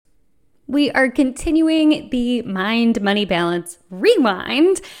We are continuing the Mind Money Balance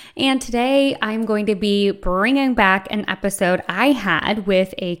Rewind, and today I'm going to be bringing back an episode I had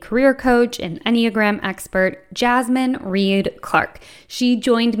with a career coach and Enneagram expert, Jasmine Reed Clark. She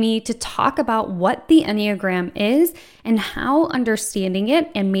joined me to talk about what the Enneagram is and how understanding it,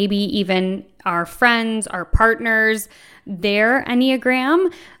 and maybe even our friends, our partners, their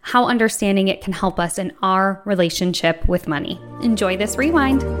Enneagram, how understanding it can help us in our relationship with money. Enjoy this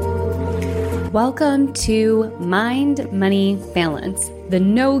rewind. Welcome to Mind Money Balance, the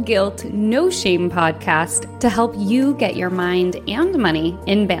no guilt, no shame podcast to help you get your mind and money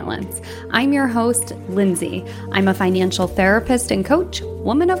in balance. I'm your host, Lindsay. I'm a financial therapist and coach,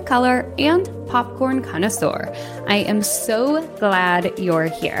 woman of color, and popcorn connoisseur. I am so glad you're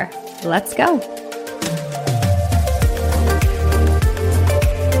here. Let's go.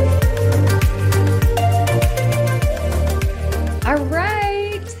 All right.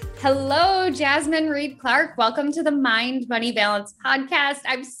 Hello, Jasmine Reed Clark. Welcome to the Mind Money Balance podcast.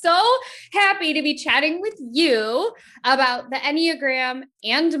 I'm so happy to be chatting with you about the Enneagram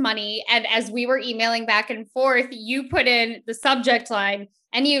and money. And as we were emailing back and forth, you put in the subject line,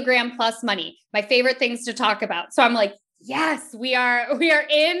 Enneagram plus money, my favorite things to talk about. So I'm like, yes, we are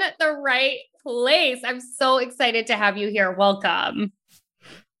in the right place. I'm so excited to have you here. Welcome.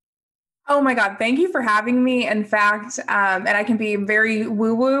 Oh my God. Thank you for having me. In fact, and I can be very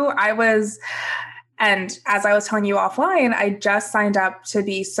woo-woo. And as I was telling you offline, I just signed up to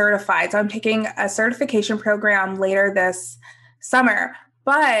be certified. So I'm taking a certification program later this summer,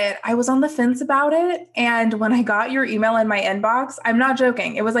 but I was on the fence about it. And when I got your email in my inbox, I'm not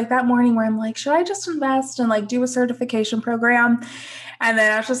joking. It was like that morning where I'm like, should I just invest and like do a certification program? And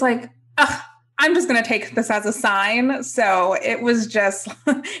then I was just like, ugh, I'm just going to take this as a sign. So it was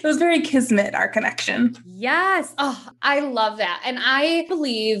very kismet, our connection. Yes. Oh, I love that. And I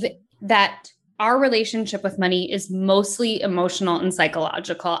believe that our relationship with money is mostly emotional and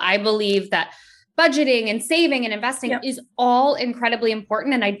psychological. I believe that budgeting and saving and investing is all incredibly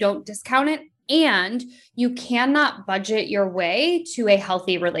important, and I don't discount it. And you cannot budget your way to a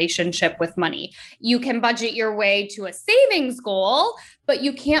healthy relationship with money. You can budget your way to a savings goal, but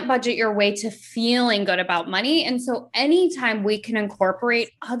you can't budget your way to feeling good about money. And so anytime we can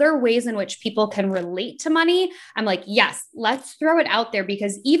incorporate other ways in which people can relate to money, I'm like, yes, let's throw it out there,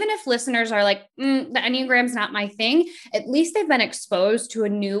 because even if listeners are like, the Enneagram's not my thing, at least they've been exposed to a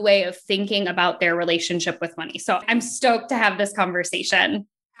new way of thinking about their relationship with money. So I'm stoked to have this conversation.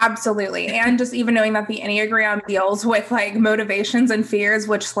 Absolutely. And just even knowing that the Enneagram deals with like motivations and fears,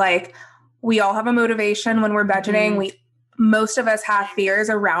 which like we all have a motivation when we're budgeting. Most of us have fears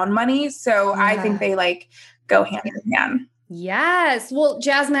around money. So I think they like go hand in hand. Yes. Well,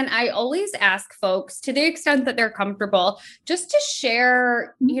 Jasmine, I always ask folks, to the extent that they're comfortable, just to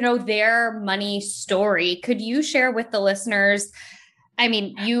share, their money story. Could you share with the listeners? I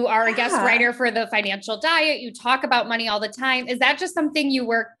mean, you are a guest writer for the Financial Diet. You talk about money all the time. Is that just something you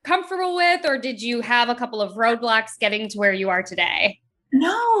were comfortable with, or did you have a couple of roadblocks getting to where you are today?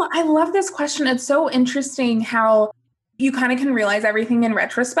 No, I love this question. It's so interesting how you kind of can realize everything in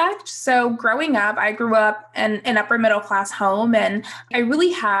retrospect. So growing up, I grew up in an upper middle class home, and I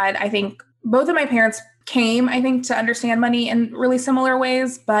really had, I think, both of my parents came, to understand money in really similar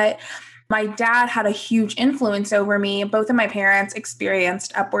ways, but my dad had a huge influence over me. Both of my parents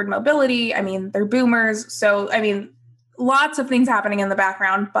experienced upward mobility. They're boomers. So, lots of things happening in the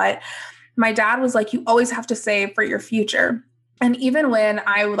background, but my dad was like, you always have to save for your future. And even when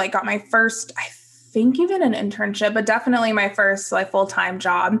I got my first, I think even an internship, but definitely my first full-time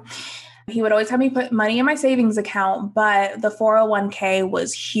job, he would always have me put money in my savings account, but the 401k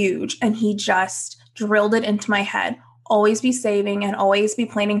was huge. And he just drilled it into my head. Always be saving and always be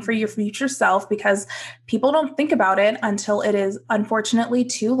planning for your future self, because people don't think about it until it is unfortunately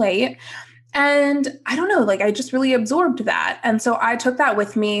too late. And I don't know, I just really absorbed that. And so I took that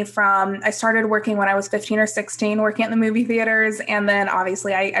with me I started working when I was 15 or 16, working at the movie theaters. And then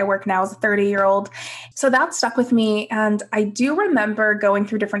obviously I work now as a 30-year-old. So that stuck with me. And I do remember going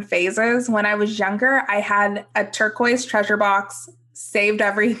through different phases. When I was younger, I had a turquoise treasure box, saved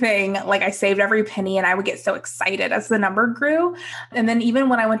everything. I saved every penny, and I would get so excited as the number grew. And then even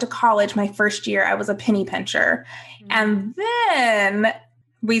when I went to college, my first year, I was a penny pincher. And then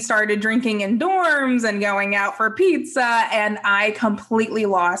we started drinking in dorms and going out for pizza, and I completely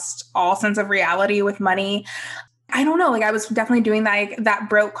lost all sense of reality with money. I don't know, I was definitely doing that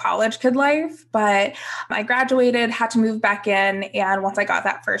broke college kid life, but I graduated, had to move back in. And once I got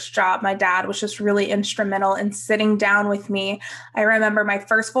that first job, my dad was just really instrumental in sitting down with me. I remember my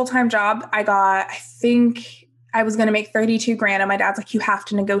first full-time job, I got, I think I was going to make 32 grand. And my dad's like, you have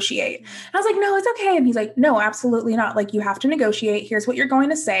to negotiate. And I was like, no, it's okay. And he's like, no, absolutely not. Like, you have to negotiate. Here's what you're going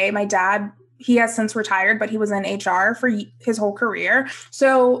to say. My dad, he has since retired, but he was in HR for his whole career.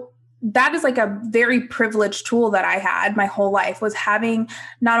 So that is like a very privileged tool that I had my whole life, was having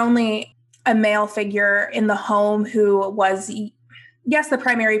not only a male figure in the home who was, yes, the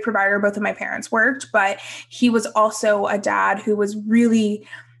primary provider. Both of my parents worked, but he was also a dad who was really,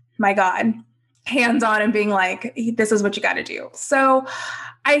 my God, hands-on and being like, this is what you got to do. So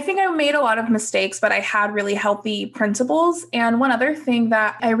I think I made a lot of mistakes, but I had really healthy principles. And one other thing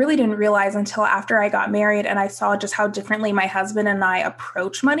that I really didn't realize until after I got married and I saw just how differently my husband and I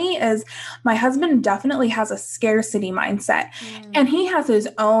approach money is my husband definitely has a scarcity mindset. And he has his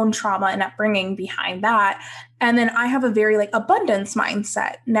own trauma and upbringing behind that. And then I have a very like abundance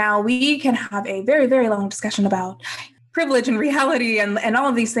mindset. Now we can have a very, very long discussion about privilege and reality and all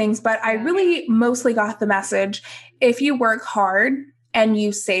of these things. But I really mostly got the message, if you work hard and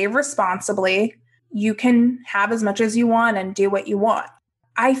you save responsibly, you can have as much as you want and do what you want.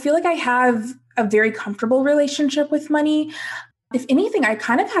 I feel like I have a very comfortable relationship with money. If anything, I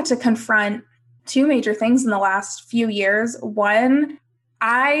kind of had to confront two major things in the last few years. One,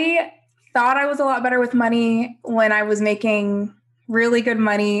 I thought I was a lot better with money when I was making really good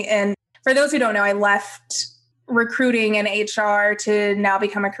money. And for those who don't know, I left recruiting and HR to now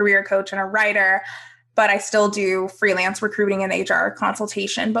become a career coach and a writer, but I still do freelance recruiting and HR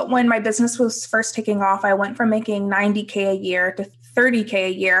consultation. But when my business was first taking off, I went from making $90K a year to $30K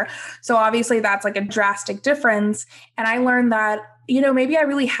a year. So obviously that's like a drastic difference. And I learned that, maybe I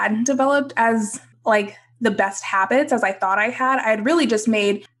really hadn't developed as like the best habits as I thought I had. I had really just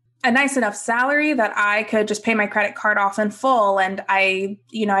made a nice enough salary that I could just pay my credit card off in full. And I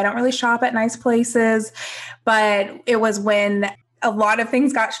don't really shop at nice places, but it was when a lot of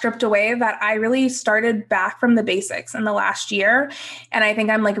things got stripped away that I really started back from the basics in the last year. And I think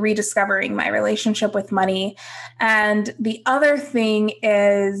I'm like rediscovering my relationship with money. And the other thing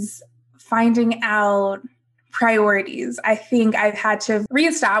is finding out priorities. I think I've had to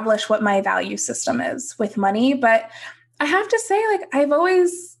reestablish what my value system is with money, but I have to say,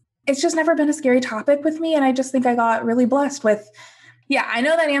 it's just never been a scary topic with me. And I just think I got really blessed with, I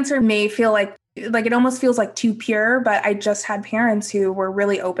know that answer may feel like it almost feels like too pure, but I just had parents who were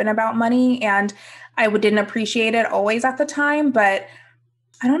really open about money and I didn't appreciate it always at the time, but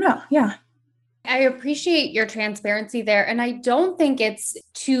I don't know. Yeah. I appreciate your transparency there. And I don't think it's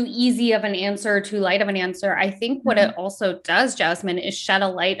too easy of an answer, too light of an answer. I think what it also does, Jasmine, is shed a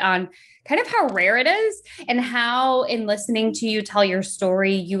light on kind of how rare it is and how, in listening to you tell your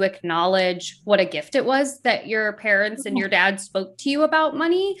story, you acknowledge what a gift it was that your parents and your dad spoke to you about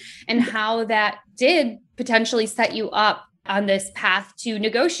money and how that did potentially set you up on this path to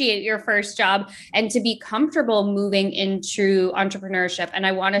negotiate your first job and to be comfortable moving into entrepreneurship. And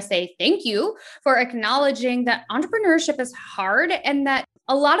I want to say thank you for acknowledging that entrepreneurship is hard and that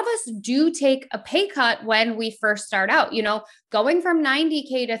a lot of us do take a pay cut when we first start out. Going from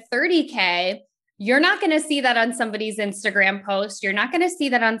 90K to 30K, you're not going to see that on somebody's Instagram post. You're not going to see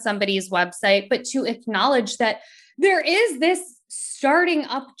that on somebody's website, but to acknowledge that there is this starting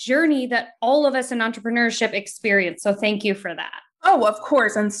up journey that all of us in entrepreneurship experience. So thank you for that. Oh, of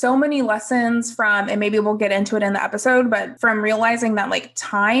course. And so many lessons from, and maybe we'll get into it in the episode, but from realizing that like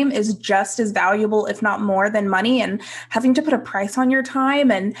time is just as valuable, if not more than money, and having to put a price on your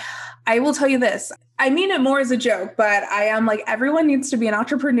time. And I will tell you this, I mean it more as a joke, but I am like, everyone needs to be an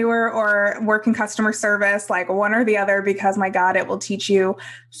entrepreneur or work in customer service, like one or the other, because my God, it will teach you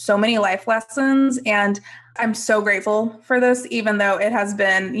so many life lessons. And I'm so grateful for this, even though it has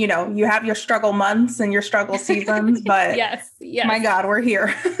been, you have your struggle months and your struggle seasons, but yes. My God, we're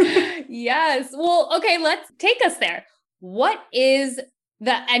here. Yes. Well, okay, let's take us there. What is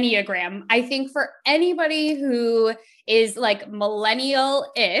the Enneagram? I think for anybody who is like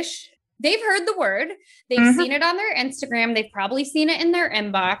millennial-ish, they've heard the word, they've seen it on their Instagram, they've probably seen it in their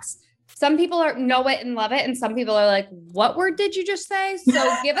inbox. Some people know it and love it. And some people are like, what word did you just say?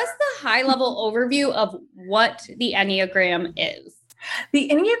 So give us the high level overview of what the Enneagram is. The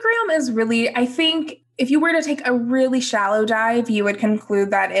Enneagram is really, I think if you were to take a really shallow dive, you would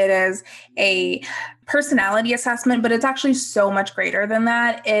conclude that it is a personality assessment, but it's actually so much greater than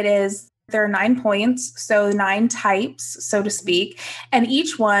that. There are 9 points, so 9 types, so to speak, and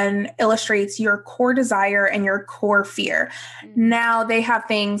each one illustrates your core desire and your core fear. Now, they have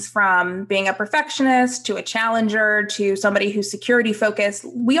things from being a perfectionist to a challenger to somebody who's security focused.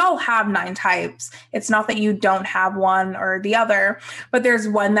 We all have 9 types. It's not that you don't have one or the other, but there's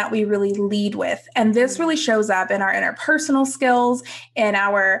one that we really lead with. And this really shows up in our interpersonal skills, in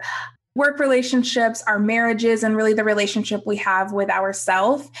our work relationships, our marriages, and really the relationship we have with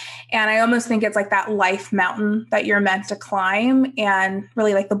ourselves. And I almost think it's like that life mountain that you're meant to climb and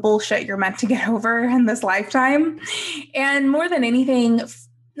really like the bullshit you're meant to get over in this lifetime. And more than anything,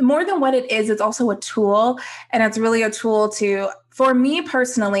 more than what it is, it's also a tool. And it's really a tool for me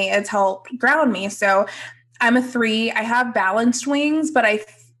personally, it's helped ground me. So I'm a 3. I have balanced wings, but I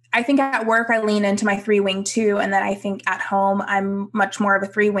think at work I lean into my 3-wing 2. And then I think at home, I'm much more of a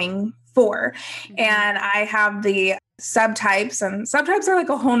 3-wing 4. Mm-hmm. And I have the subtypes, and subtypes are like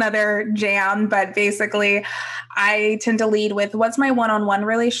a whole nother jam, but basically I tend to lead with what's my one-on-one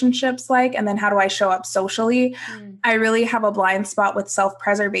relationships like, and then how do I show up socially? I really have a blind spot with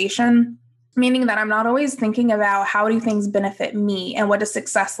self-preservation, meaning that I'm not always thinking about how do things benefit me and what does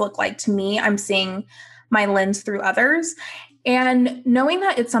success look like to me. I'm seeing my lens through others. And knowing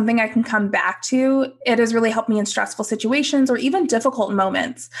that it's something I can come back to, it has really helped me in stressful situations or even difficult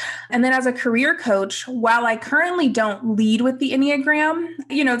moments. And then as a career coach, while I currently don't lead with the Enneagram,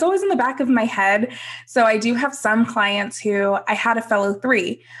 it's always in the back of my head. So I do have some clients who I had a fellow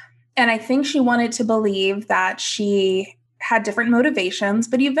 3, and I think she wanted to believe that she had different motivations,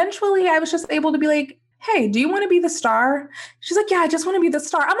 but eventually I was just able to be like, hey, do you want to be the star? She's like, yeah, I just want to be the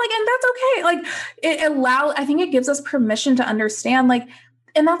star. I'm like, and that's okay. Like I think it gives us permission to understand, like,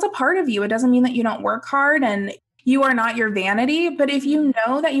 and that's a part of you. It doesn't mean that you don't work hard and you are not your vanity. But if you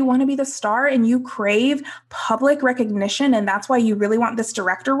know that you want to be the star and you crave public recognition, and that's why you really want this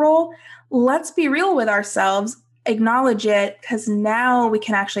director role, let's be real with ourselves, acknowledge it, because now we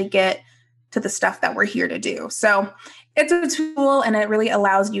can actually get to the stuff that we're here to do. So it's a tool, and it really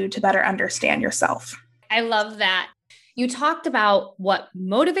allows you to better understand yourself. I love that. You talked about what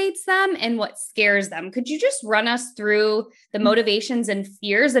motivates them and what scares them. Could you just run us through the motivations and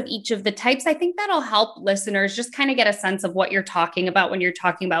fears of each of the types? I think that'll help listeners just kind of get a sense of what you're talking about when you're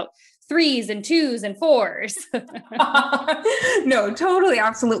talking about 3s and 2s and 4s. No, totally.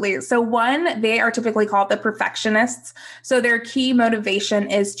 Absolutely. So 1, they are typically called the perfectionists. So their key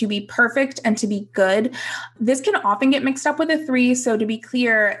motivation is to be perfect and to be good. This can often get mixed up with a 3. So to be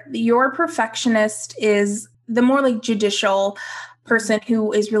clear, your perfectionist is the more like judicial person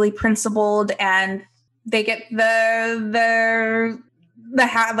who is really principled, and they get the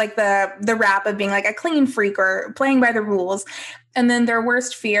rap of being like a clean freak or playing by the rules. And then their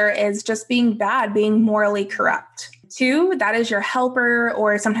worst fear is just being bad, being morally corrupt. 2, that is your helper,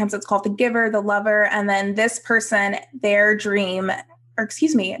 or sometimes it's called the giver, the lover. And then this person, their key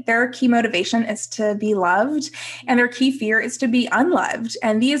motivation is to be loved, and their key fear is to be unloved.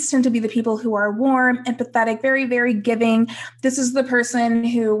 And these tend to be the people who are warm, empathetic, very, very giving. This is the person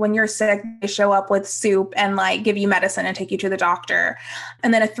who, when you're sick, they show up with soup and like give you medicine and take you to the doctor.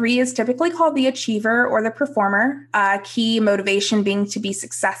 And then a 3 is typically called the achiever or the performer, key motivation being to be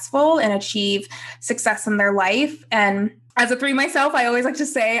successful and achieve success in their life. And as a 3 myself, I always like to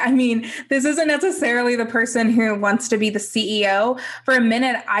say, this isn't necessarily the person who wants to be the CEO. For a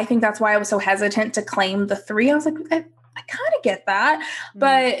minute, I think that's why I was so hesitant to claim the 3. I was like, I kind of get that. Mm-hmm.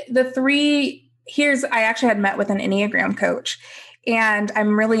 But the 3, I actually had met with an Enneagram coach, and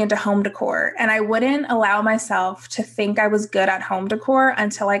I'm really into home decor. And I wouldn't allow myself to think I was good at home decor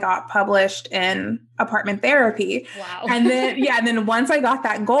until I got published in apartment therapy. Wow. And then once I got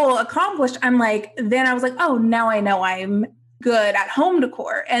that goal accomplished, then I was like, oh, now I know I'm good at home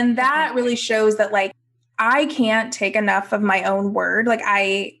decor. And that really shows that like, I can't take enough of my own word. Like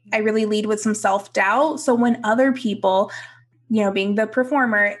I really lead with some self-doubt. So when other people, being the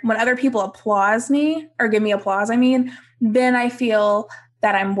performer, when other people applaud me or give me applause, then I feel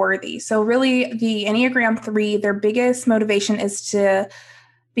that I'm worthy. So really the Enneagram 3, their biggest motivation is to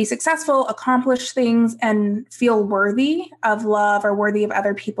be successful, accomplish things, and feel worthy of love or worthy of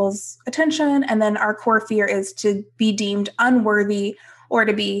other people's attention. And then our core fear is to be deemed unworthy or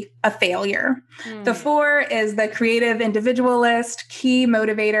to be a failure. The 4 is the creative individualist. Key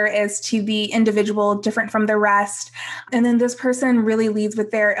motivator is to be individual, different from the rest. And then this person really leads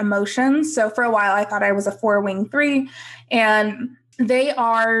with their emotions. So for a while, I thought I was a 4-wing 3, and they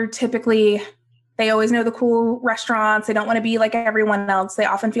are typically, they always know the cool restaurants. They don't want to be like everyone else. They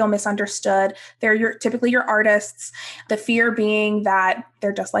often feel misunderstood. They're typically your artists. The fear being that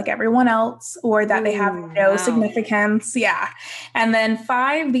they're just like everyone else, or that they have no significance. Yeah. And then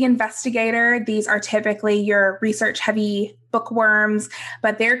 5, the investigator. These are typically your research heavy bookworms,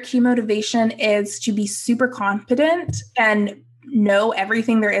 but their key motivation is to be super confident and know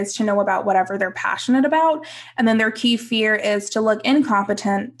everything there is to know about whatever they're passionate about. And then their key fear is to look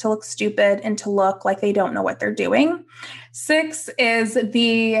incompetent, to look stupid, and to look like they don't know what they're doing. 6 is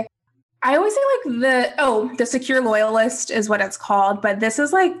the I always say like the secure loyalist is what it's called, but this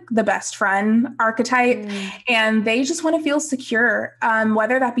is like the best friend archetype, and they just want to feel secure,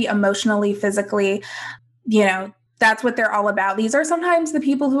 whether that be emotionally, physically, that's what they're all about. These are sometimes the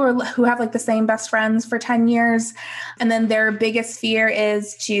people who have like the same best friends for 10 years, and then their biggest fear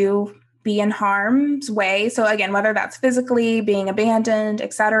is to be in harm's way. So again, whether that's physically, being abandoned,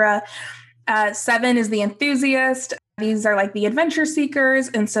 etc. 7 is the enthusiast. These are like the adventure seekers.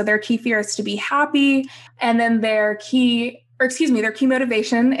 And so their key fear is to be happy. And then their key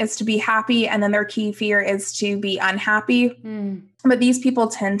motivation is to be happy. And then their key fear is to be unhappy. But these people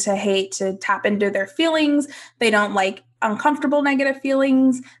tend to hate to tap into their feelings. They don't like uncomfortable negative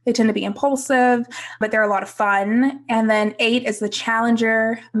feelings. They tend to be impulsive, but they're a lot of fun. And then 8 is the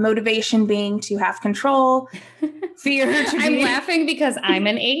challenger, motivation being to have control, fear to be... I'm laughing because I'm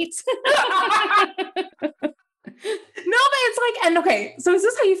an 8. No, but it's like, and okay, so is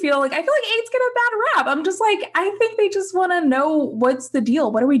this how you feel? Like, I feel like 8s get a bad rap. I'm just like, I think they just want to know what's the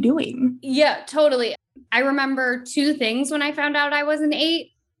deal. What are we doing? Yeah, totally. I remember 2 things when I found out I was an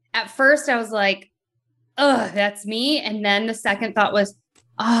 8. At first, I was like, oh, that's me. And then the second thought was,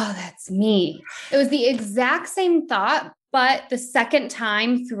 oh, that's me. It was the exact same thought, but the second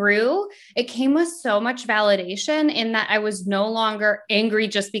time through, it came with so much validation in that I was no longer angry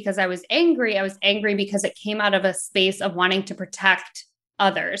just because I was angry. I was angry because it came out of a space of wanting to protect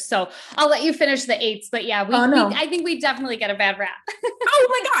others. So I'll let you finish the 8s, but yeah, I think we definitely get a bad rap. Oh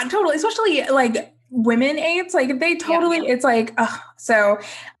my God, totally. Especially like women 8s, like they totally, it's like, so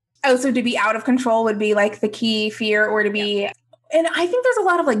also to be out of control would be like the key fear, or to be, and I think there's a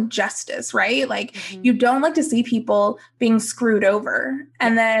lot of like justice, right? Like you don't like to see people being screwed over.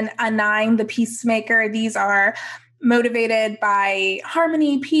 And then a 9, the peacemaker, these are motivated by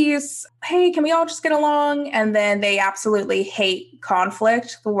harmony, peace. Hey, can we all just get along? And then they absolutely hate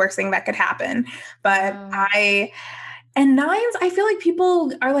conflict, the worst thing that could happen. But and 9s, I feel like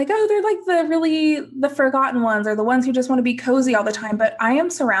people are like, oh, they're like the forgotten ones, or the ones who just want to be cozy all the time. But I am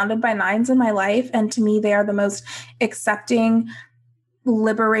surrounded by 9s in my life. And to me, they are the most accepting,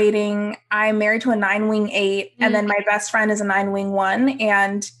 liberating. I'm married to a 9-wing 8. And then my best friend is a 9-wing 1.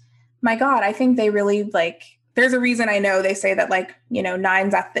 And my God, I think they really like, there's a reason I know they say that like,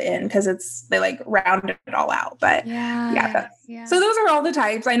 9's at the end because they like round it all out. But so those are all the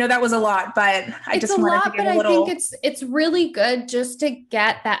types. I know that was a lot, but I just wanted to give a little. I think it's really good just to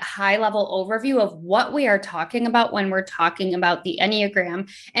get that high level overview of what we are talking about when we're talking about the Enneagram.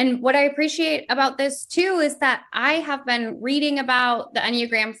 And what I appreciate about this too is that I have been reading about the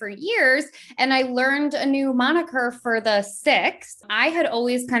Enneagram for years, and I learned a new moniker for the 6. I had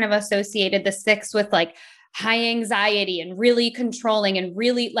always kind of associated the 6 with like high anxiety and really controlling and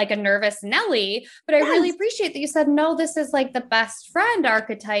really like a nervous Nelly. But I really appreciate that you said, no, this is like the best friend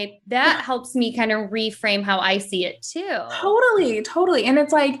archetype. That helps me kind of reframe how I see it too. Totally. And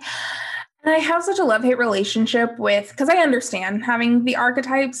it's like, and I have such a love-hate relationship with, because I understand having the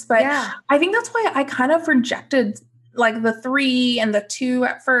archetypes, but I think that's why I kind of rejected like the 3 and the 2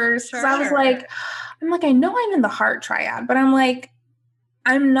 at first. Because I was like, I know I'm in the heart triad, but I'm like,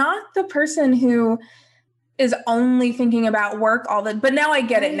 I'm not the person who is only thinking about work but now I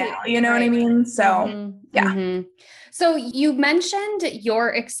get it now, you know what I mean? So, So you mentioned your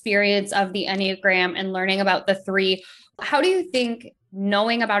experience of the Enneagram and learning about the 3. How do you think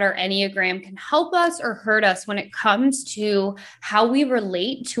knowing about our Enneagram can help us or hurt us when it comes to how we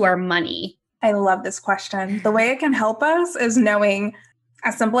relate to our money? I love this question. The way it can help us is knowing,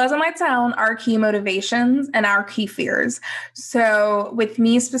 as simple as it might sound, our key motivations and our key fears. So with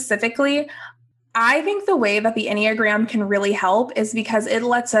me specifically, I think the way that the Enneagram can really help is because it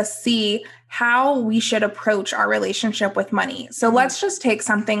lets us see how we should approach our relationship with money. So let's just take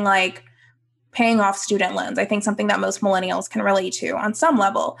something like paying off student loans. I think something that most millennials can relate to on some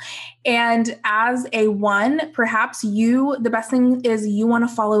level. And as a 1, perhaps the best thing is you want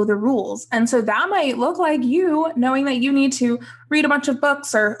to follow the rules. And so that might look like you knowing that you need to read a bunch of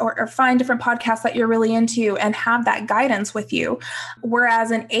books or find different podcasts that you're really into and have that guidance with you. Whereas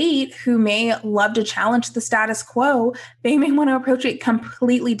an 8 who may love to challenge the status quo, they may want to approach it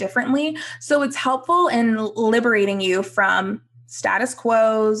completely differently. So it's helpful in liberating you from status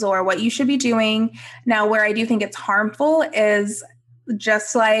quos or what you should be doing. Now, where I do think it's harmful is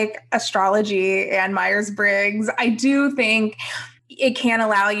just like astrology and Myers-Briggs. I do think it can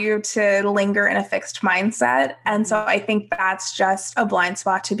allow you to linger in a fixed mindset. And so I think that's just a blind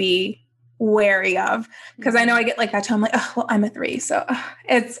spot to be wary of. Because I know I get like that too. I'm like, oh, well, I'm a 3. So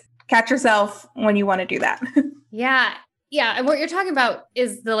it's catch yourself when you want to do that. Yeah. Yeah, and what you're talking about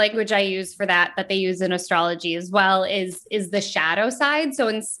is the language I use for that they use in astrology as well is the shadow side. So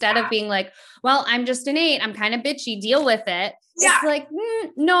instead of being like, well, I'm just an 8, I'm kind of bitchy, deal with it. Yeah. It's like,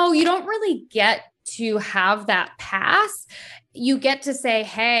 no, you don't really get to have that pass. You get to say,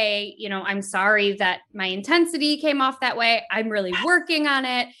 hey, I'm sorry that my intensity came off that way. I'm really working on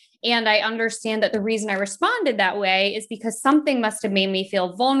it. And I understand that the reason I responded that way is because something must have made me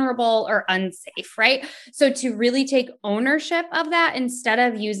feel vulnerable or unsafe, right? So to really take ownership of that instead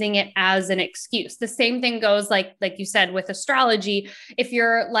of using it as an excuse. The same thing goes like you said with astrology. If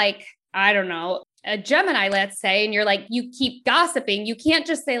you're like, I don't know, a Gemini, let's say, and you're like, you keep gossiping, you can't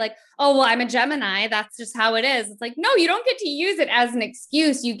just say like, oh, well, I'm a Gemini, that's just how it is. It's like, no, you don't get to use it as an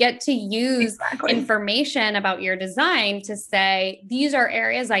excuse. You get to use information about your design to say, these are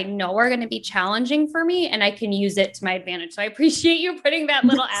areas I know are going to be challenging for me, and I can use it to my advantage. So I appreciate you putting that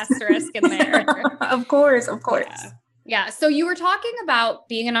little asterisk in there. Of course. Yeah. So you were talking about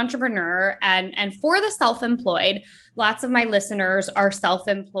being an entrepreneur and for the self-employed, lots of my listeners are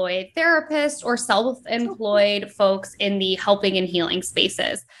self-employed therapists or self-employed folks in the helping and healing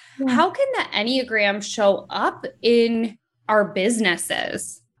spaces. Yeah. How can the Enneagram show up in our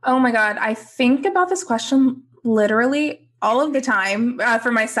businesses? Oh my God. I think about this question literally all of the time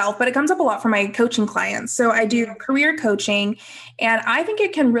for myself, but it comes up a lot for my coaching clients. So I do career coaching, and I think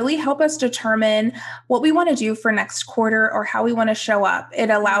it can really help us determine what we want to do for next quarter or how we want to show up. It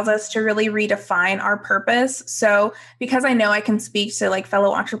allows us to really redefine our purpose. So because I know I can speak to like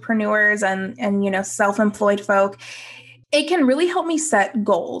fellow entrepreneurs and self-employed folk, it can really help me set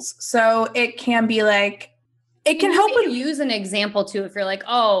goals. So it can be like, it can help with use an example too. If you're like,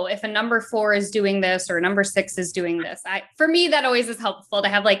 oh, if a number 4 is doing this or a number 6 is doing this, for me, that always is helpful to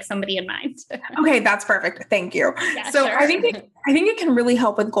have like somebody in mind. Okay. That's perfect. Thank you. Yeah, so sure. I think it can really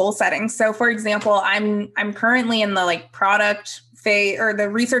help with goal setting. So for example, I'm currently in the like product phase or the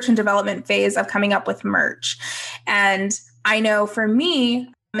research and development phase of coming up with merch. And I know for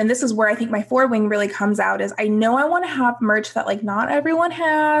me, and this is where I think my 4-wing really comes out, is I know I want to have merch that like not everyone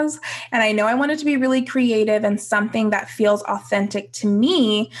has. And I know I want it to be really creative and something that feels authentic to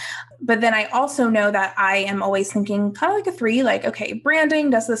me. But then I also know that I am always thinking kind of like a 3, like, okay, branding,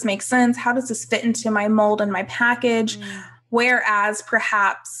 does this make sense? How does this fit into my mold and my package? Whereas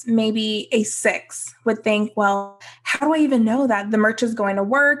perhaps maybe a 6 would think, well, how do I even know that the merch is going to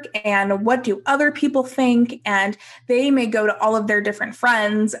work? And what do other people think? And they may go to all of their different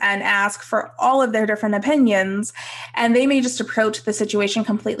friends and ask for all of their different opinions. And they may just approach the situation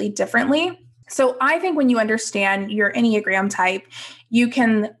completely differently. So I think when you understand your Enneagram type, you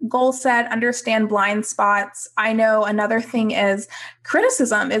can goal set, understand blind spots. I know another thing is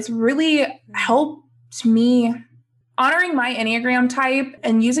criticism. It's really helped me. Honoring my Enneagram type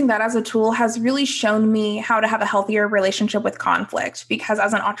and using that as a tool has really shown me how to have a healthier relationship with conflict, because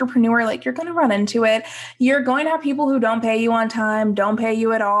as an entrepreneur, like you're going to run into it. You're going to have people who don't pay you on time, don't pay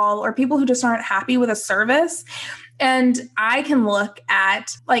you at all, or people who just aren't happy with a service. And I can look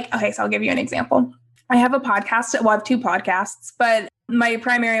at like, okay, so I'll give you an example. I have a podcast. Well, I have 2 podcasts, but my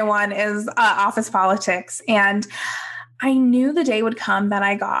primary one is Office Politics. And I knew the day would come that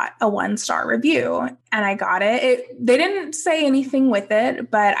I got a 1-star review, and I got it. They didn't say anything with it,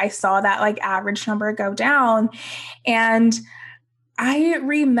 but I saw that like average number go down. And I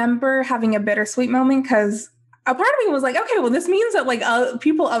remember having a bittersweet moment because a part of me was like, okay, well, this means that like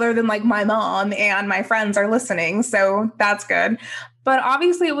people other than like my mom and my friends are listening. So that's good. But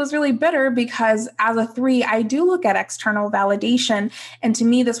obviously it was really bitter because as a 3, I do look at external validation. And to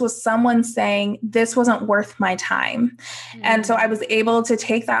me, this was someone saying this wasn't worth my time. And so I was able to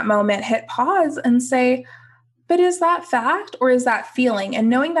take that moment, hit pause and say, but is that fact or is that feeling? And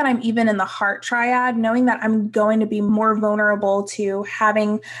knowing that I'm even in the heart triad, knowing that I'm going to be more vulnerable to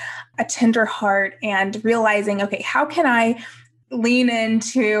having a tender heart and realizing, okay, how can I lean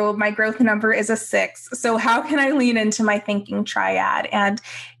into my growth number is a 6. So how can I lean into my thinking triad? And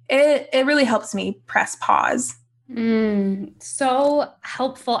it really helps me press pause. So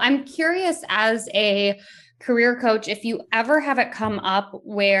helpful. I'm curious as a career coach, if you ever have it come up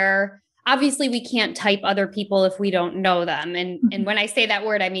where obviously we can't type other people if we don't know them. And when I say that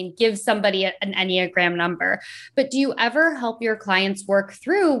word, I mean, give somebody an Enneagram number. But do you ever help your clients work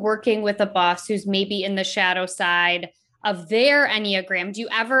through working with a boss who's maybe in the shadow side of their Enneagram? Do you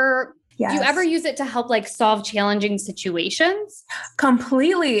ever use it to help like solve challenging situations?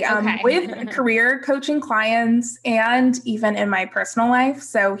 Completely. With career coaching clients and even in my personal life.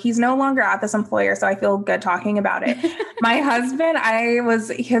 So he's no longer at this employer, so I feel good talking about it. My husband, I was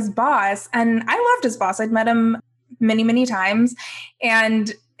his boss and I loved his boss. I'd met him many, many times.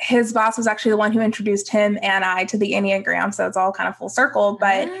 And his boss was actually the one who introduced him and I to the Enneagram. So it's all kind of full circle.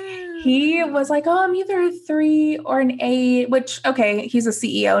 But he was like, oh, I'm either a 3 or an 8, which, okay, he's a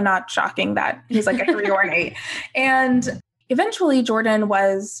CEO, not shocking that he's like a 3 or an 8. And eventually Jordan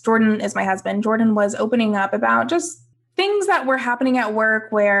is my husband. Jordan was opening up about just things that were happening at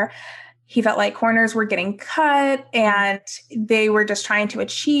work where he felt like corners were getting cut and they were just trying to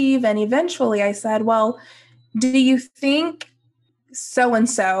achieve. And eventually I said, well, do you think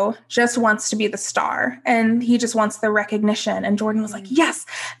so-and-so just wants to be the star and he just wants the recognition? And Jordan was like, yes,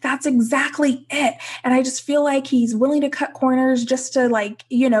 that's exactly it. And I just feel like he's willing to cut corners just to like,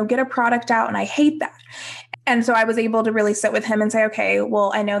 get a product out. And I hate that. And so I was able to really sit with him and say, okay,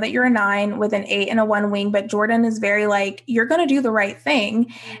 well, I know that you're a 9 with an 8 and a 1 wing, but Jordan is very like, you're going to do the right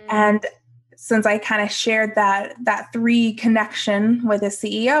thing. And since I kind of shared that 3 connection with a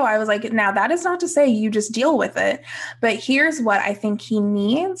CEO, I was like, now that is not to say you just deal with it, but here's what I think he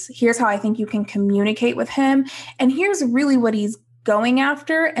needs. Here's how I think you can communicate with him. And here's really what he's going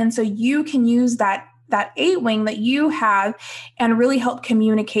after. And so you can use that 8 wing that you have and really help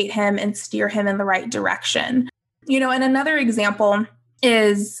communicate him and steer him in the right direction. And another example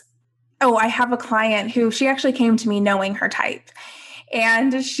is, I have a client who she actually came to me knowing her type.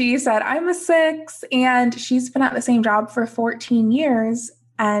 And she said, I'm a 6, and she's been at the same job for 14 years,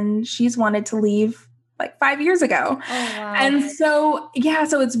 and she's wanted to leave like 5 years ago. Oh, wow. And so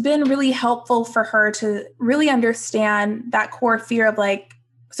it's been really helpful for her to really understand that core fear of like,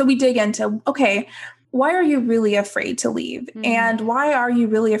 so we dig into, okay, why are you really afraid to leave? And why are you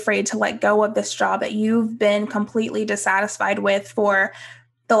really afraid to let go of this job that you've been completely dissatisfied with for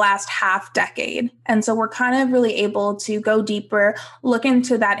the last half decade? And so we're kind of really able to go deeper, look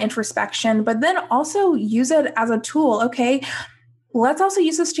into that introspection, but then also use it as a tool. Okay, let's also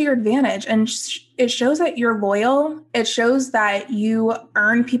use this to your advantage. And it shows that you're loyal. It shows that you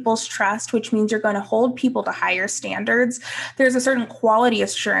earn people's trust, which means you're going to hold people to higher standards. There's a certain quality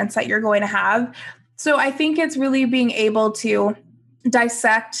assurance that you're going to have. So I think it's really being able to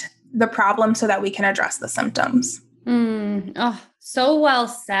dissect the problem so that we can address the symptoms. Oh, so well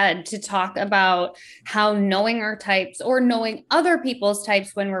said, to talk about how knowing our types or knowing other people's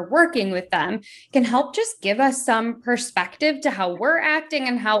types when we're working with them can help just give us some perspective to how we're acting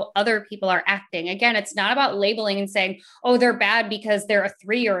and how other people are acting. Again, it's not about labeling and saying, oh, they're bad because they're a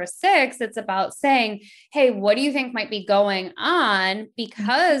 3 or a 6. It's about saying, hey, what do you think might be going on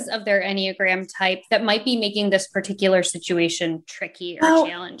because of their Enneagram type that might be making this particular situation tricky or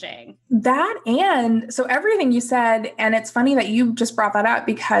challenging? That, and so everything you said, and it's funny that you just brought that up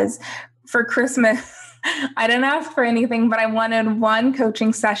because for Christmas, I didn't ask for anything, but I wanted one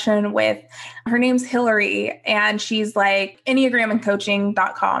coaching session with, her name's Hillary, and she's like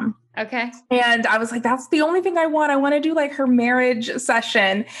enneagramandcoaching.com. Okay. And I was like, that's the only thing I want. I want to do like her marriage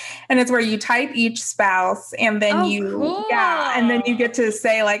session. And it's where you type each spouse and then cool. and then you get to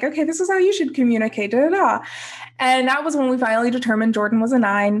say like, okay, this is how you should communicate. Da, da, da. And that was when we finally determined Jordan was a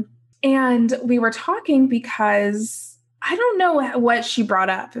 9. And we were talking because I don't know what she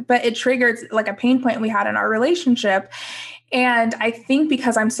brought up, but it triggered like a pain point we had in our relationship. And I think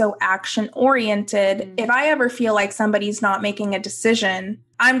because I'm so action oriented, if I ever feel like somebody's not making a decision,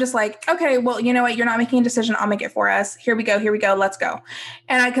 I'm just like, okay, well, you know what? You're not making a decision. I'll make it for us. Here we go. Let's go.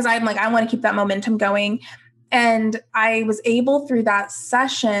 And because I'm like, I want to keep that momentum going. And I was able through that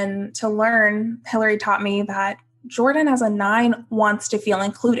session to learn, Hillary taught me that Jordan as a 9 wants to feel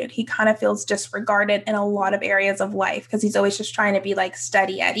included. He kind of feels disregarded in a lot of areas of life because he's always just trying to be like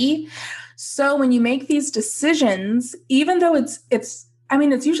steady Eddie. So when you make these decisions, even though it's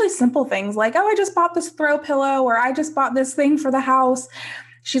usually simple things like, oh, I just bought this throw pillow or I just bought this thing for the house.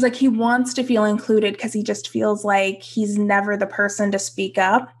 She's like, he wants to feel included because he just feels like he's never the person to speak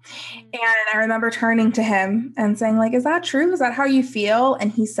up. And I remember turning to him and saying like, is that true? Is that how you feel?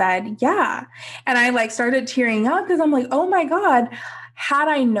 And he said, yeah. And I like started tearing up because I'm like, oh my God, had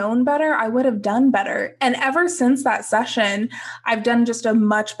I known better, I would have done better. And ever since that session, I've done just a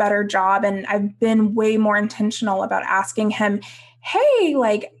much better job. And I've been way more intentional about asking him, hey,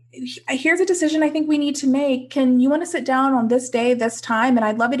 like, here's a decision I think we need to make. Can you want to sit down on this day, this time? And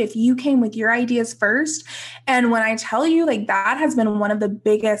I'd love it if you came with your ideas first. And when I tell you, like, that has been one of the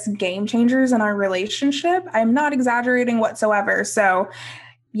biggest game changers in our relationship. I'm not exaggerating whatsoever. So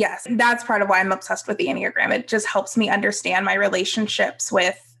yes, that's part of why I'm obsessed with the Enneagram. It just helps me understand my relationships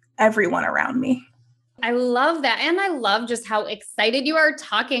with everyone around me. I love that. And I love just how excited you are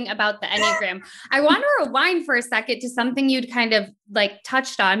talking about the Enneagram. I want to rewind for a second to something you'd kind of like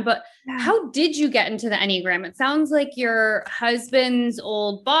touched on, but how did you get into the Enneagram? It sounds like your husband's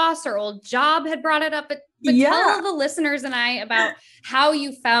old boss or old job had brought it up, but but Yeah. tell the listeners and I about how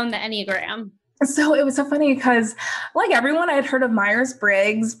you found the Enneagram. So it was so funny because, like everyone, I had heard of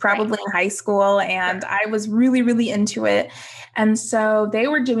Myers-Briggs probably in high school, and I was really, really into it. And so they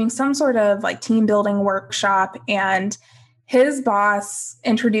were doing some sort of like team building workshop, and his boss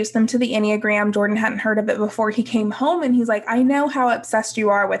introduced them to the Enneagram. Jordan hadn't heard of it before. He came home and he's like, I know how obsessed you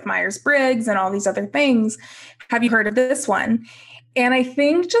are with Myers-Briggs and all these other things. Have you heard of this one? And I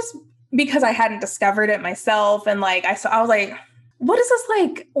think just because I hadn't discovered it myself, and like I was like, what is this,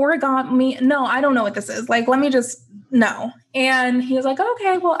 like origami? No, I don't know what this is. Like, let me just know. And he was like,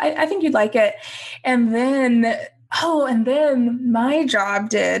 okay, well, I think you'd like it. And then, and then my job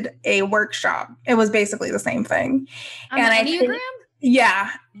did a workshop. It was basically the same thing. On the Enneagram? Yeah.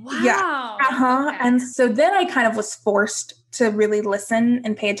 Wow. Okay. And so then I kind of was forced to really listen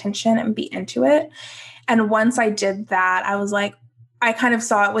and pay attention and be into it. And once I did that, I was like, I kind of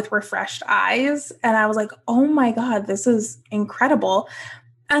saw it with refreshed eyes, and I was like, oh my God, this is incredible.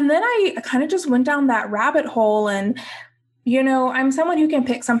 And then I kind of just went down that rabbit hole, and, I'm someone who can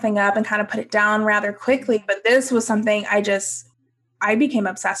pick something up and kind of put it down rather quickly, but this was something I became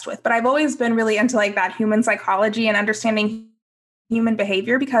obsessed with. But I've always been really into like that human psychology and understanding human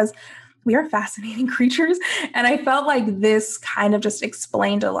behavior, because we are fascinating creatures. And I felt like this kind of just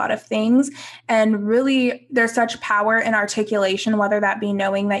explained a lot of things. And really, there's such power in articulation, whether that be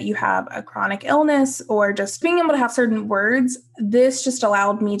knowing that you have a chronic illness or just being able to have certain words. This just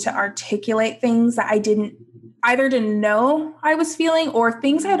allowed me to articulate things that I didn't know I was feeling, or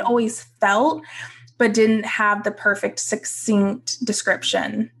things I had always felt, but didn't have the perfect, succinct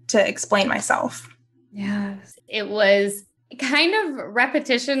description to explain myself. Yes. It was kind of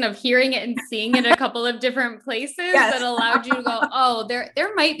repetition of hearing it and seeing it a couple of different places that allowed you to go, oh,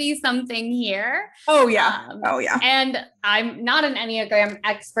 there might be something here. Oh yeah. And I'm not an Enneagram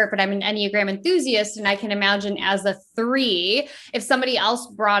expert, but I'm an Enneagram enthusiast. And I can imagine as a 3, if somebody else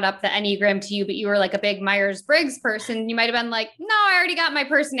brought up the Enneagram to you, but you were like a big Myers-Briggs person, you might've been like, no, I already got my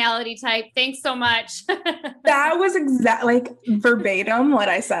personality type. Thanks so much. That was exactly like verbatim what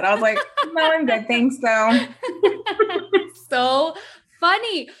I said. I was like, no, I'm good. Thanks though. So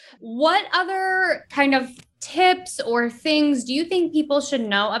funny. What other kind of tips or things do you think people should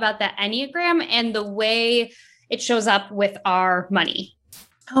know about the Enneagram and the way it shows up with our money?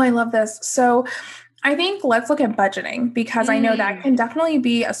 Oh, I love this. So I think let's look at budgeting, because I know that can definitely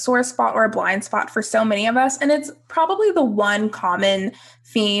be a sore spot or a blind spot for so many of us. And it's probably the one common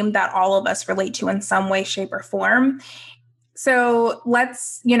theme that all of us relate to in some way, shape, or form. So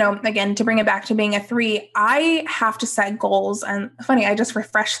let's, again, to bring it back to being a 3, I have to set goals. And funny, I just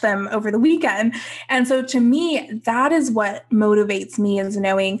refreshed them over the weekend. And so to me, that is what motivates me, is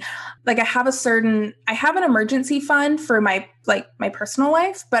knowing like I have an emergency fund for my personal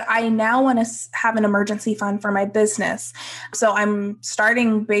life, but I now want to have an emergency fund for my business. So I'm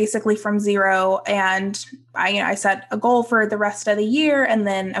starting basically from zero, and I set a goal for the rest of the year. And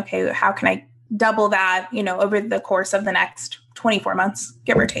then, okay, how can I double that, over the course of the next 24 months,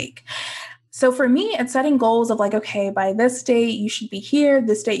 give or take. So for me, it's setting goals of like, okay, by this date, you should be here,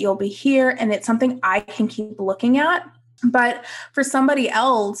 this date, you'll be here. And it's something I can keep looking at. But for somebody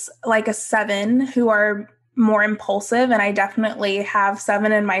else, like a 7 who are more impulsive, and I definitely have 7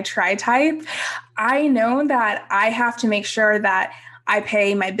 in my tri-type, I know that I have to make sure that I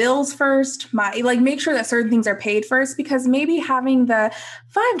pay my bills first, make sure that certain things are paid first, because maybe having the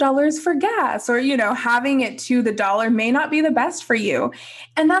 $5 for gas or, having it to the dollar may not be the best for you.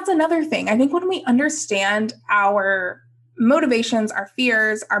 And that's another thing. I think when we understand our motivations, our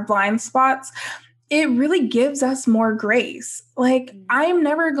fears, our blind spots, it really gives us more grace. Like, I'm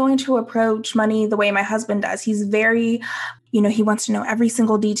never going to approach money the way my husband does. He's very, he wants to know every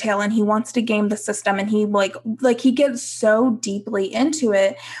single detail, and he wants to game the system, and he he gets so deeply into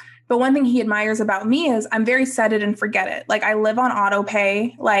it. But one thing he admires about me is I'm very set it and forget it. Like, I live on auto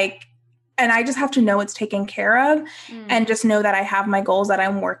pay, and I just have to know it's taken care of and just know that I have my goals that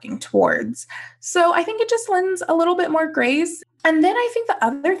I'm working towards. So I think it just lends a little bit more grace. And then I think the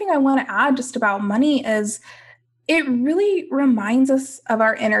other thing I want to add just about money is it really reminds us of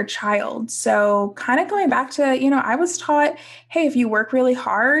our inner child. So kind of going back to, I was taught, hey, if you work really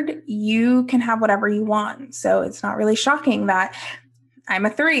hard, you can have whatever you want. So it's not really shocking that I'm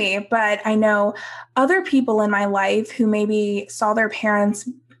a 3, but I know other people in my life who maybe saw their parents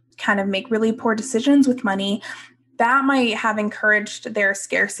kind of make really poor decisions with money. That might have encouraged their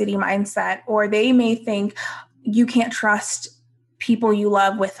scarcity mindset, or they may think you can't trust people you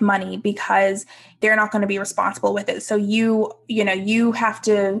love with money because they're not going to be responsible with it. So you have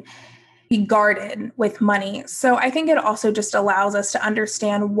to be guarded with money. So I think it also just allows us to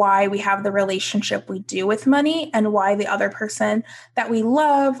understand why we have the relationship we do with money and why the other person that we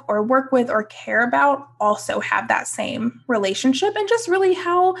love or work with or care about also have that same relationship, and just really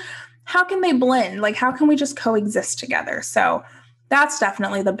how can they blend? Like, how can we just coexist together? So that's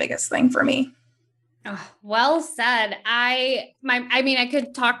definitely the biggest thing for me. Oh, well said. I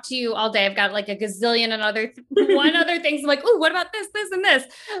could talk to you all day. I've got like a gazillion and other things. I'm like, oh, what about this, and this?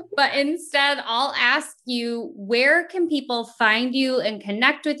 But instead, I'll ask you, where can people find you and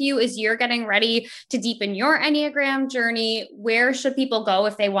connect with you as you're getting ready to deepen your Enneagram journey? Where should people go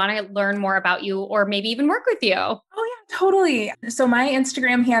if they want to learn more about you or maybe even work with you? Oh, yeah, totally. So my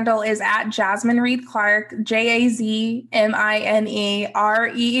Instagram handle is at Jasmine Reed Clark,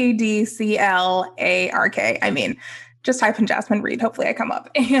 JazmineReedClark. I mean, just type in Jasmine Reed. Hopefully I come up.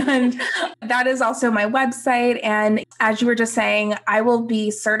 And that is also my website. And as you were just saying, I will be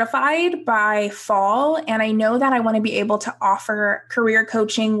certified by fall. And I know that I want to be able to offer career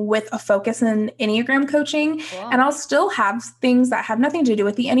coaching with a focus in Enneagram coaching. Cool. And I'll still have things that have nothing to do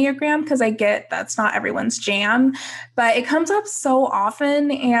with the Enneagram, because I get that's not everyone's jam, but it comes up so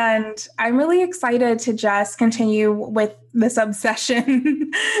often. And I'm really excited to just continue with this obsession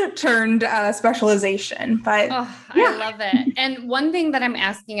turned specialization. But yeah. I love it. And one thing that I'm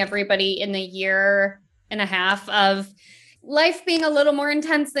asking everybody in the year and a half of life being a little more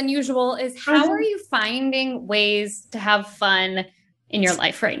intense than usual is, how are you finding ways to have fun in your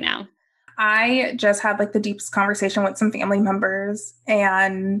life right now? I just had like the deepest conversation with some family members,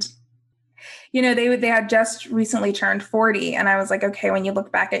 and they had just recently turned 40. And I was like, okay, when you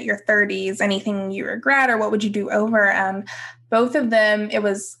look back at your 30s, anything you regret or what would you do over? And both of them, it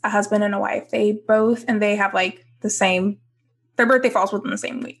was a husband and a wife. They have like the same, their birthday falls within the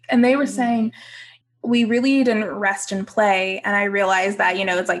same week. And they were saying, we really didn't rest and play. And I realized that,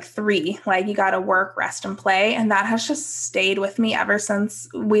 it's like 3, like you got to work, rest and play. And that has just stayed with me ever since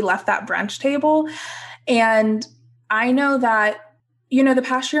we left that brunch table. And I know that, the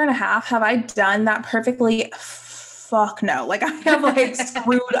past year and a half, have I done that perfectly? Fuck no. Like, I have like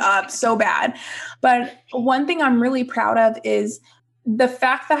screwed up so bad. But one thing I'm really proud of is the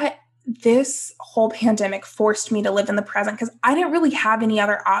fact that this whole pandemic forced me to live in the present, because I didn't really have any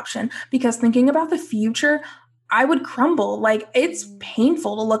other option, because thinking about the future, I would crumble. Like, it's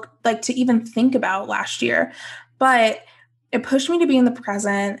painful to look like to even think about last year, but it pushed me to be in the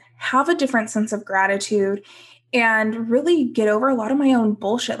present, have a different sense of gratitude, and really get over a lot of my own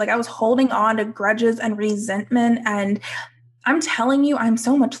bullshit. Like, I was holding on to grudges and resentment. And I'm telling you, I'm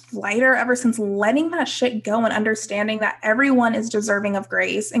so much lighter ever since letting that shit go and understanding that everyone is deserving of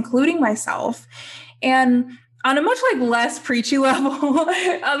grace, including myself. And on a much like less preachy level,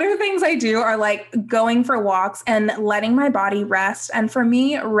 other things I do are like going for walks and letting my body rest. And for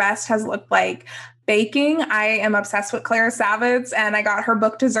me, rest has looked like baking. I am obsessed with Clara Savitz, and I got her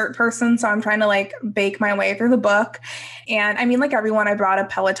book Dessert Person. So I'm trying to like bake my way through the book. And I mean, like everyone, I brought a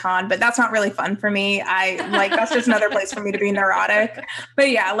Peloton, but that's not really fun for me. That's just another place for me to be neurotic. But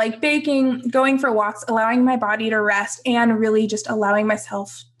yeah, like baking, going for walks, allowing my body to rest, and really just allowing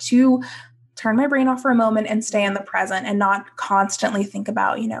myself to turn my brain off for a moment and stay in the present and not constantly think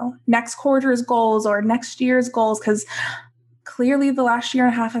about, next quarter's goals or next year's goals. Because clearly the last year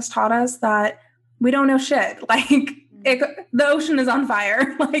and a half has taught us that we don't know shit. Like, the ocean is on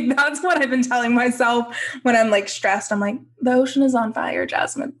fire. Like, that's what I've been telling myself when I'm like stressed. I'm like, the ocean is on fire,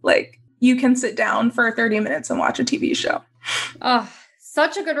 Jasmine. Like, you can sit down for 30 minutes and watch a TV show. Oh,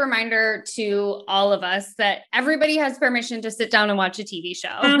 such a good reminder to all of us that everybody has permission to sit down and watch a TV show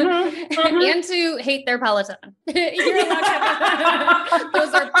and to hate their Peloton. You're allowed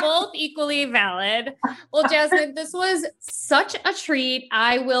those are both equally valid. Well, Jasmine, this was such a treat.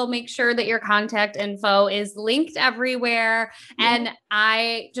 I will make sure that your contact info is linked everywhere. And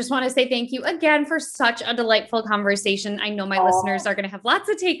I just want to say thank you again for such a delightful conversation. I know my listeners are going to have lots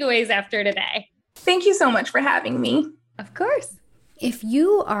of takeaways after today. Thank you so much for having me. Of course. If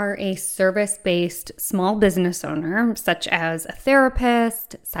you are a service-based small business owner, such as a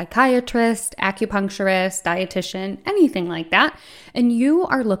therapist, psychiatrist, acupuncturist, dietitian, anything like that, and you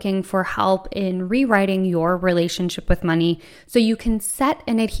are looking for help in rewriting your relationship with money so you can set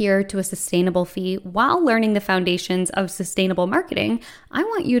and adhere to a sustainable fee while learning the foundations of sustainable marketing, I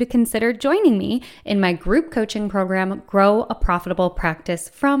want you to consider joining me in my group coaching program, Grow a Profitable Practice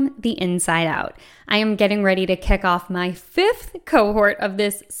from the Inside Out. I am getting ready to kick off my 5th cohort cohort of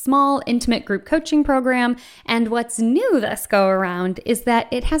this small, intimate group coaching program. And what's new this go around is that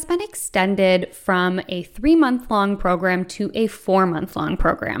it has been extended from a 3-month-long program to a 4-month-long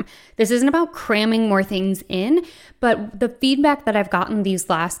program. This isn't about cramming more things in, but the feedback that I've gotten these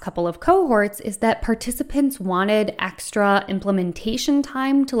last couple of cohorts is that participants wanted extra implementation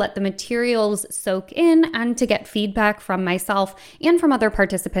time to let the materials soak in and to get feedback from myself and from other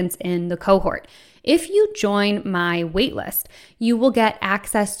participants in the cohort. If you join my waitlist, you will get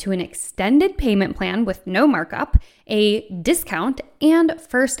access to an extended payment plan with no markup, a discount, and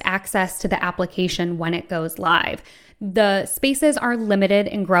first access to the application when it goes live. The spaces are limited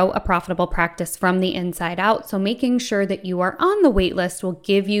and grow a profitable practice from the inside out, so making sure that you are on the waitlist will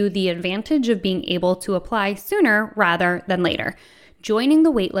give you the advantage of being able to apply sooner rather than later. Joining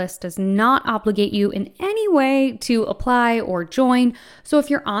the waitlist does not obligate you in any way to apply or join. So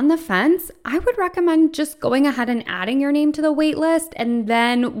if you're on the fence, I would recommend just going ahead and adding your name to the waitlist. And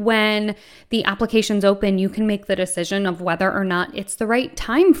then when the application's open, you can make the decision of whether or not it's the right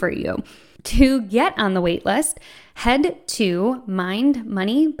time for you. To get on the waitlist, head to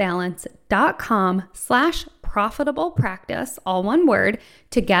mindmoneybalance.com/profitable practice, all one word,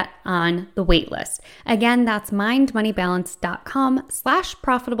 to get on the waitlist. Again, that's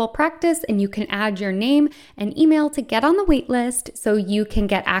mindmoneybalance.com/profitable practice, and you can add your name and email to get on the waitlist so you can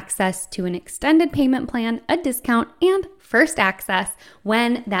get access to an extended payment plan, a discount, and first access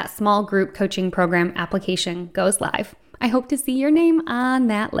when that small group coaching program application goes live. I hope to see your name on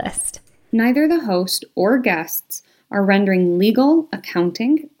that list. Neither the host or guests are rendering legal,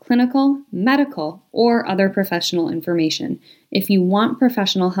 accounting, clinical, medical, or other professional information. If you want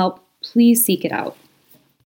professional help, please seek it out.